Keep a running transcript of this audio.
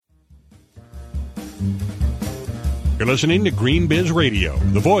You're listening to GreenBiz Radio,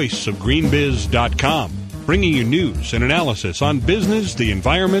 the voice of GreenBiz.com, bringing you news and analysis on business, the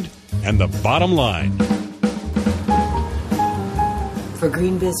environment, and the bottom line. For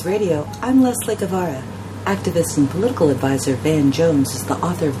GreenBiz Radio, I'm Leslie Guevara. Activist and political advisor Van Jones is the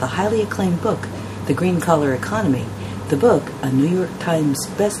author of the highly acclaimed book, The Green Collar Economy. The book, a New York Times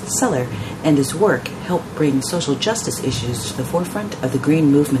bestseller, and his work helped bring social justice issues to the forefront of the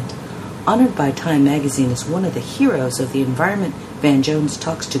green movement. Honored by Time magazine as one of the heroes of the environment, Van Jones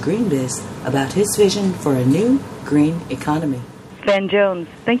talks to GreenBiz about his vision for a new green economy. Van Jones,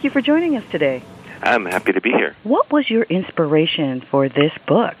 thank you for joining us today. I'm happy to be here. What was your inspiration for this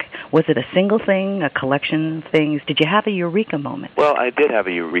book? Was it a single thing, a collection of things? Did you have a eureka moment? Well, I did have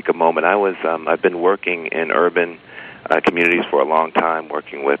a eureka moment. I've been working in urban communities for a long time,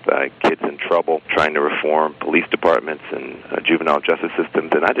 working with kids in trouble, trying to reform police departments and juvenile justice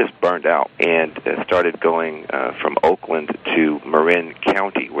systems, and I just burned out and started going from Oakland to Marin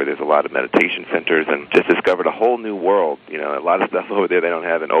County, where there's a lot of meditation centers, and just discovered a whole new world. You know, a lot of stuff over there they don't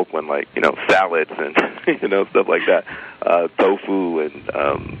have in Oakland, like, you know, salads and, you know, stuff like that, tofu and,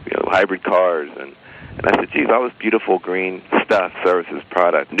 you know, hybrid cars. And I said, geez, all this beautiful green stuff, services,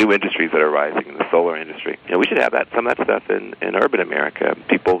 products, new industries that are rising in the solar industry. You know, we should have some of that stuff in urban America.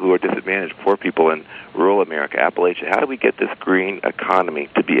 People who are disadvantaged, poor people in rural America, Appalachia. How do we get this green economy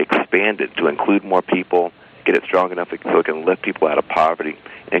to be expanded, to include more people, get it strong enough so it can lift people out of poverty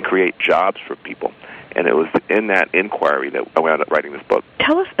and create jobs for people? And it was in that inquiry that I wound up writing this book.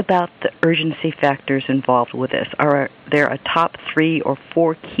 Tell us about the urgency factors involved with this. Are there a top 3 or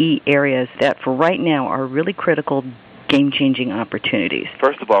 4 key areas that for right now are really critical game-changing opportunities?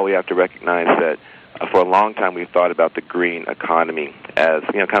 First of all, we have to recognize that for a long time we've thought about the green economy as,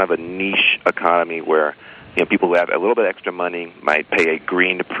 you know, kind of a niche economy where, you know, people who have a little bit extra money might pay a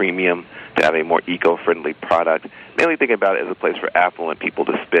green premium to have a more eco-friendly product, mainly thinking about it as a place for affluent people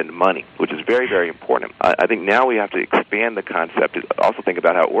to spend money, which is very, very important. I think now we have to expand the concept to also think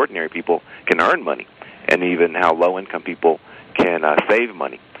about how ordinary people can earn money and even how low-income people can save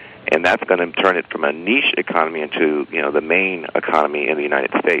money. And that's going to turn it from a niche economy into, you know, the main economy in the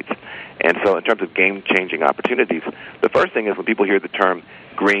United States. And so in terms of game-changing opportunities, the first thing is when people hear the term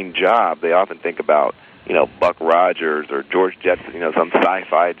green job, they often think about, you know, Buck Rogers or George Jetson, you know, some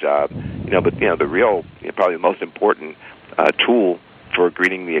sci-fi job, you know, but, you know, the real, you know, probably the most important tool for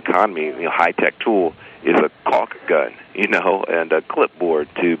greening the economy, you know, high-tech tool, is a caulk gun, you know, and a clipboard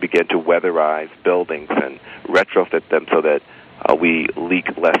to begin to weatherize buildings and retrofit them so that we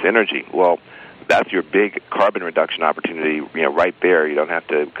leak less energy. Well, that's your big carbon reduction opportunity, you know, right there. You don't have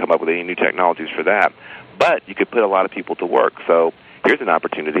to come up with any new technologies for that. But you could put a lot of people to work. So here's an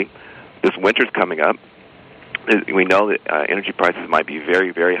opportunity. This winter's coming up. We know that energy prices might be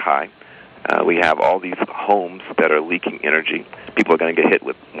very, very high. We have all these homes that are leaking energy. People are going to get hit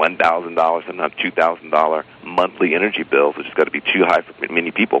with $1,000, sometimes $2,000 monthly energy bills, which is going to be too high for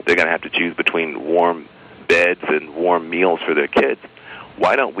many people. They're going to have to choose between warm beds and warm meals for their kids.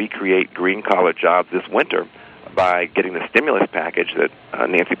 Why don't we create green-collar jobs this winter by getting the stimulus package that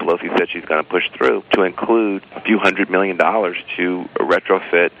Nancy Pelosi said she's going to push through to include a few $100 million to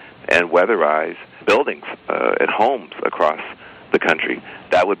retrofit and weatherize buildings and homes across the country.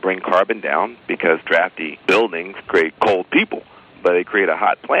 That would bring carbon down because drafty buildings create cold people, but they create a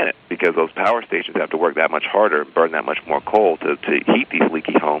hot planet because those power stations have to work that much harder and burn that much more coal to heat these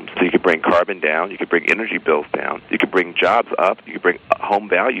leaky homes. So you could bring carbon down, you could bring energy bills down, you could bring jobs up, you could bring home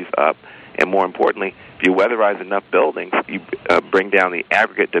values up, and more importantly, if you weatherize enough buildings, you bring down the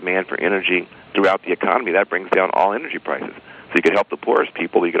aggregate demand for energy throughout the economy. That brings down all energy prices. So you could help the poorest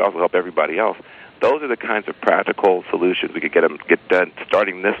people, you could also help everybody else. Those are the kinds of practical solutions we could get done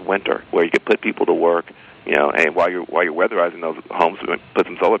starting this winter, where you could put people to work, you know, and while you're weatherizing those homes, put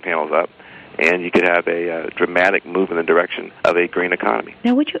some solar panels up, and you could have a dramatic move in the direction of a green economy.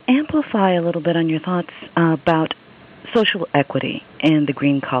 Now, would you amplify a little bit on your thoughts about social equity and the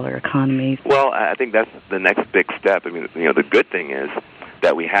green-collar economy? Well, I think that's the next big step. I mean, you know, the good thing is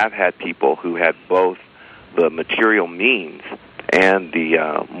that we have had people who had both the material means and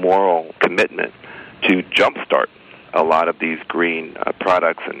the moral commitment to jumpstart a lot of these green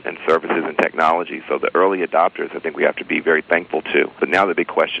products and services and technologies. So the early adopters, I think we have to be very thankful to. But now the big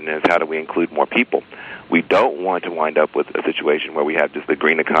question is, how do we include more people? We don't want to wind up with a situation where we have just the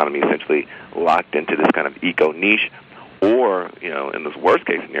green economy essentially locked into this kind of eco-niche, or, you know, in this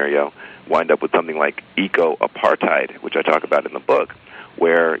worst-case scenario, wind up with something like eco-apartheid, which I talk about in the book,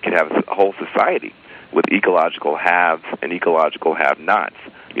 where it could have a whole society with ecological haves and ecological have-nots.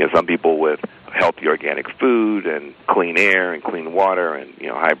 You know, some people with healthy organic food and clean air and clean water and,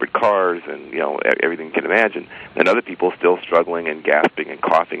 hybrid cars and, everything you can imagine. And other people still struggling and gasping and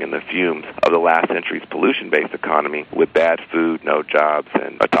coughing in the fumes of the last century's pollution-based economy with bad food, no jobs,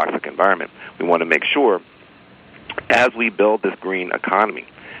 and a toxic environment. We want to make sure, as we build this green economy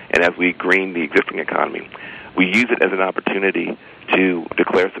and as we green the existing economy, we use it as an opportunity to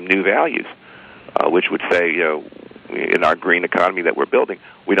declare some new values, which would say, in our green economy that we're building,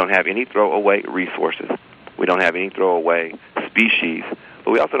 we don't have any throwaway resources. We don't have any throwaway species,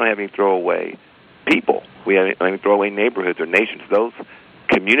 but we also don't have any throwaway people. We don't have any throwaway neighborhoods or nations. Those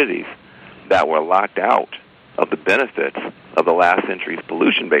communities that were locked out of the benefits of the last century's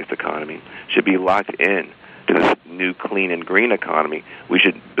pollution-based economy should be locked in to this new clean and green economy. We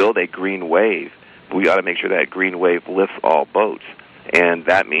should build a green wave. We ought to make sure that green wave lifts all boats, and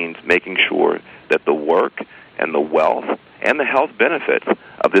that means making sure that the work and the wealth and the health benefits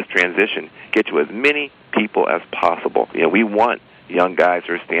of this transition get to as many people as possible. We want young guys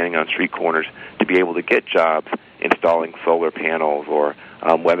who are standing on street corners to be able to get jobs installing solar panels or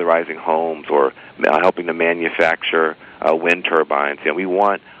weatherizing homes or helping to manufacture wind turbines. We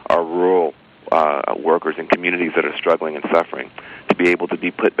want our rural workers in communities that are struggling and suffering to be able to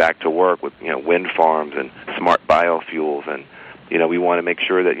be put back to work with wind farms and smart biofuels. And we want to make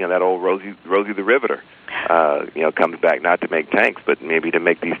sure that that old Rosie the Riveter comes back, not to make tanks, but maybe to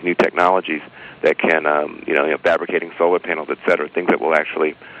make these new technologies that can fabricating solar panels, et cetera, things that will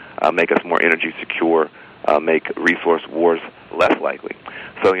actually make us more energy secure, make resource wars less likely.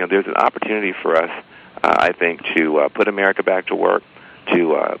 So there's an opportunity for us, I think, to put America back to work,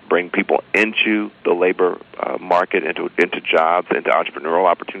 to bring people into the labor market, into jobs, into entrepreneurial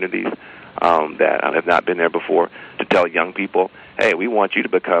opportunities that have not been there before, to tell young people, hey, we want you to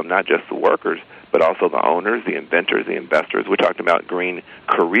become not just the workers, but also the owners, the inventors, the investors. We're talking about green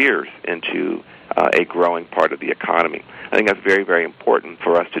careers into a growing part of the economy. I think that's very, very important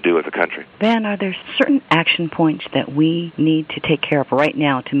for us to do as a country. Van, are there certain action points that we need to take care of right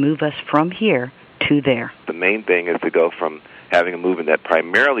now to move us from here to there? The main thing is to go from having a movement that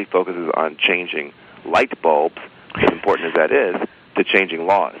primarily focuses on changing light bulbs, as important as that is, to changing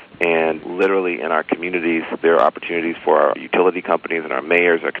laws. And literally in our communities, there are opportunities for our utility companies and our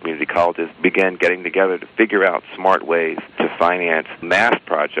mayors, our community colleges, begin getting together to figure out smart ways to finance mass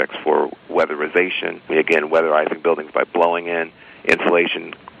projects for weatherization. Again, weatherizing buildings by blowing in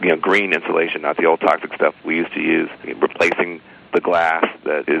insulation, green insulation, not the old toxic stuff we used to use, replacing the glass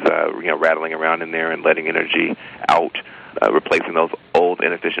that is rattling around in there and letting energy out, replacing those old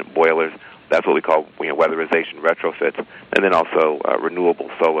inefficient boilers. That's what we call weatherization retrofits, and then also renewable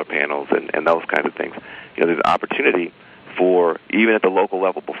solar panels and those kinds of things. There's an opportunity for, even at the local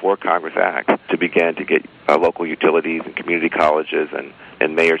level before Congress acts, to begin to get local utilities and community colleges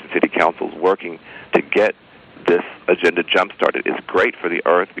and mayors and city councils working to get this agenda jump-started. It's great for the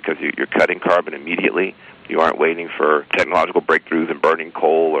earth because you're cutting carbon immediately. You aren't waiting for technological breakthroughs and burning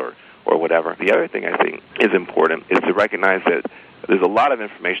coal or whatever. The other thing I think is important is to recognize that there's a lot of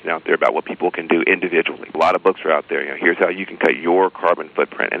information out there about what people can do individually. A lot of books are out there. Here's how you can cut your carbon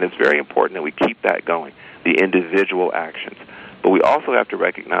footprint, and it's very important that we keep that going, the individual actions. But we also have to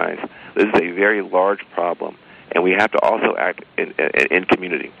recognize this is a very large problem, and we have to also act in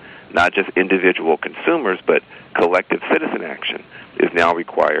community. Not just individual consumers, but collective citizen action is now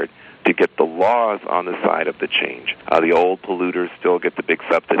required to get the laws on the side of the change. The old polluters still get the big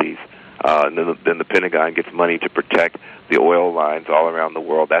subsidies. And then the Pentagon gets money to protect the oil lines all around the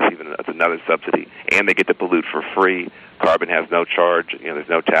world. That's another subsidy. And they get to pollute for free. Carbon has no charge. There's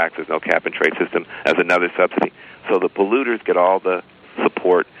no tax. There's no cap-and-trade system. That's another subsidy. So the polluters get all the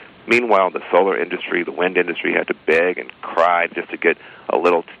support. Meanwhile, the solar industry, the wind industry had to beg and cry just to get a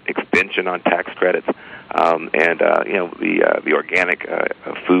little extension on tax credits. The organic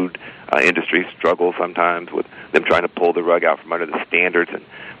food industry struggles sometimes with them trying to pull the rug out from under the standards. And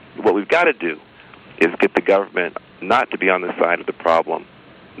what we've got to do is get the government not to be on the side of the problem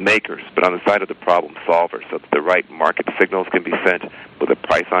makers, but on the side of the problem solvers, so that the right market signals can be sent with a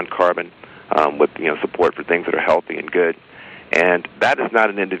price on carbon, with support for things that are healthy and good. And that is not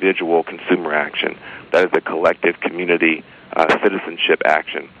an individual consumer action. That is a collective community citizenship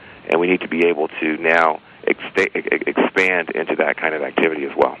action. And we need to be able to now expand into that kind of activity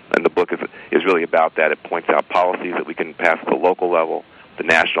as well. And the book is really about that. It points out policies that we can pass at the local level, the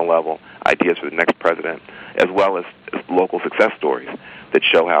national level, ideas for the next president, as well as local success stories that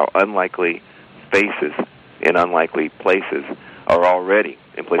show how unlikely faces in unlikely places are already,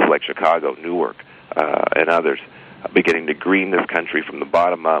 in places like Chicago, Newark, and others, beginning to green this country from the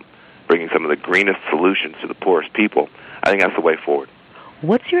bottom up, bringing some of the greenest solutions to the poorest people. I think that's the way forward.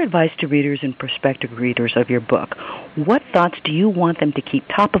 What's your advice to readers and prospective readers of your book? What thoughts do you want them to keep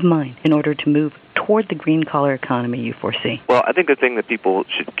top of mind in order to move toward the green-collar economy you foresee? Well, I think the thing that people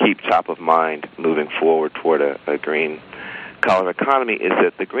should keep top of mind moving forward toward a green-collar economy is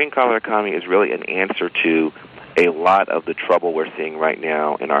that the green-collar economy is really an answer to a lot of the trouble we're seeing right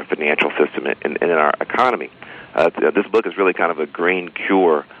now in our financial system and in our economy. This book is really kind of a green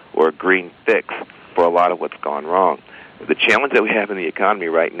cure or a green fix for a lot of what's gone wrong. The challenge that we have in the economy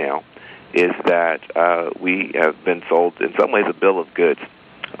right now is that we have been sold, in some ways, a bill of goods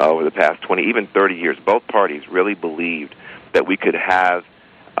over the past 20, even 30 years. Both parties really believed that we could have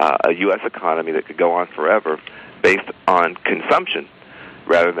a U.S. economy that could go on forever based on consumption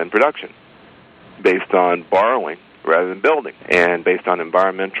rather than production, based on borrowing rather than building, and based on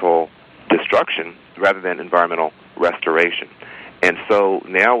environmental destruction rather than environmental restoration. And so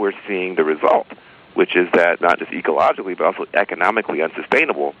now we're seeing the result, which is that not just ecologically but also economically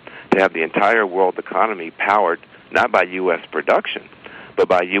unsustainable to have the entire world economy powered not by U.S. production but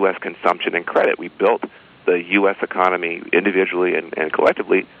by U.S. consumption and credit. We built the U.S. economy individually and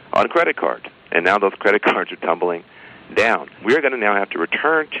collectively on credit cards, and now those credit cards are tumbling down. We're going to now have to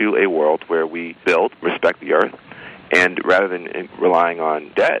return to a world where we build, respect the earth, and rather than relying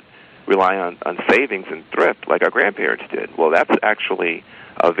on debt, rely on savings and thrift like our grandparents did. Well, that's actually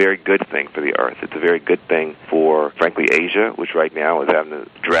a very good thing for the earth. It's a very good thing for, frankly, Asia, which right now is having to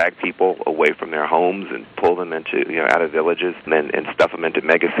drag people away from their homes and pull them into, out of villages and stuff them into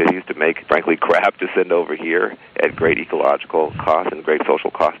mega cities to make, frankly, crap to send over here at great ecological cost and great social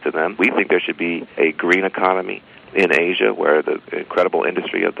cost to them. We think there should be a green economy in Asia, where the incredible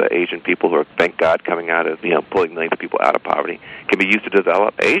industry of the Asian people who are, thank God, coming out of, pulling millions of people out of poverty, can be used to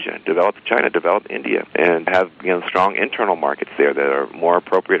develop Asia, develop China, develop India, and have, strong internal markets there that are more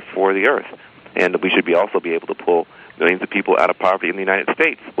appropriate for the earth. And we should also be able to pull millions of people out of poverty in the United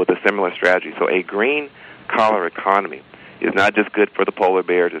States with a similar strategy. So a green-collar economy is not just good for the polar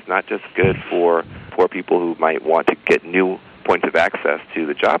bears. It's not just good for poor people who might want to get new points of access to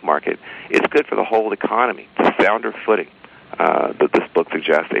the job market. It's good for the whole economy. It's a sounder footing. This book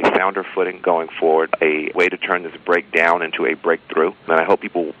suggests a sounder footing going forward, a way to turn this breakdown into a breakthrough. And I hope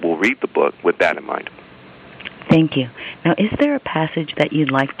people will read the book with that in mind. Thank you. Now, is there a passage that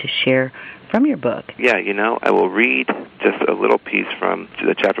you'd like to share from your book? Yeah, I will read just a little piece from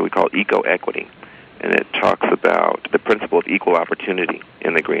the chapter we call Eco-Equity. And it talks about the principle of equal opportunity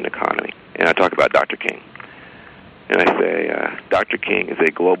in the green economy. And I talk about Dr. King. And I say, Dr. King is a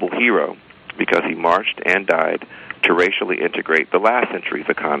global hero because he marched and died to racially integrate the last century's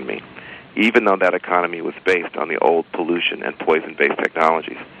economy, even though that economy was based on the old pollution and poison-based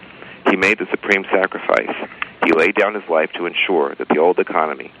technologies. He made the supreme sacrifice. He laid down his life to ensure that the old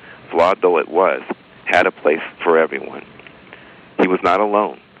economy, flawed though it was, had a place for everyone. He was not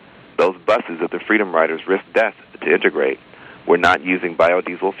alone. Those buses that the Freedom Riders risked death to integrate were not using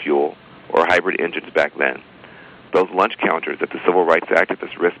biodiesel fuel or hybrid engines back then. Those lunch counters that the civil rights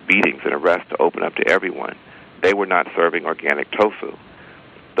activists risked beatings and arrests to open up to everyone, they were not serving organic tofu.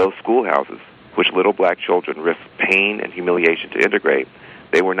 Those schoolhouses, which little black children risked pain and humiliation to integrate,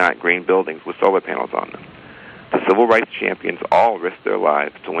 they were not green buildings with solar panels on them. The civil rights champions all risked their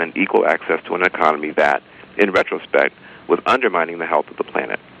lives to win equal access to an economy that, in retrospect, was undermining the health of the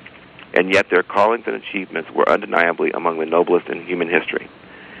planet. And yet their callings and achievements were undeniably among the noblest in human history.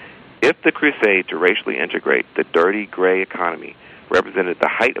 If the crusade to racially integrate the dirty, gray economy represented the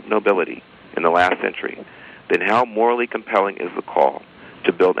height of nobility in the last century, then how morally compelling is the call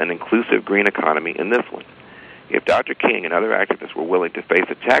to build an inclusive green economy in this one? If Dr. King and other activists were willing to face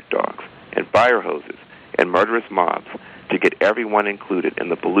attack dogs and fire hoses and murderous mobs to get everyone included in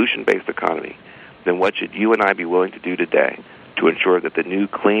the pollution-based economy, then what should you and I be willing to do today to ensure that the new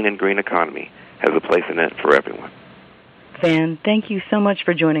clean and green economy has a place in it for everyone? Van, thank you so much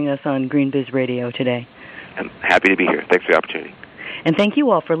for joining us on GreenBiz Radio today. I'm happy to be here. Thanks for the opportunity. And thank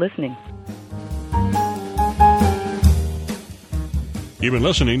you all for listening. You've been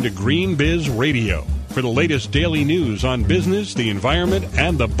listening to GreenBiz Radio. For the latest daily news on business, the environment,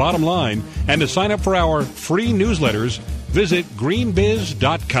 and the bottom line, and to sign up for our free newsletters, visit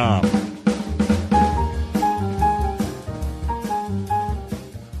greenbiz.com.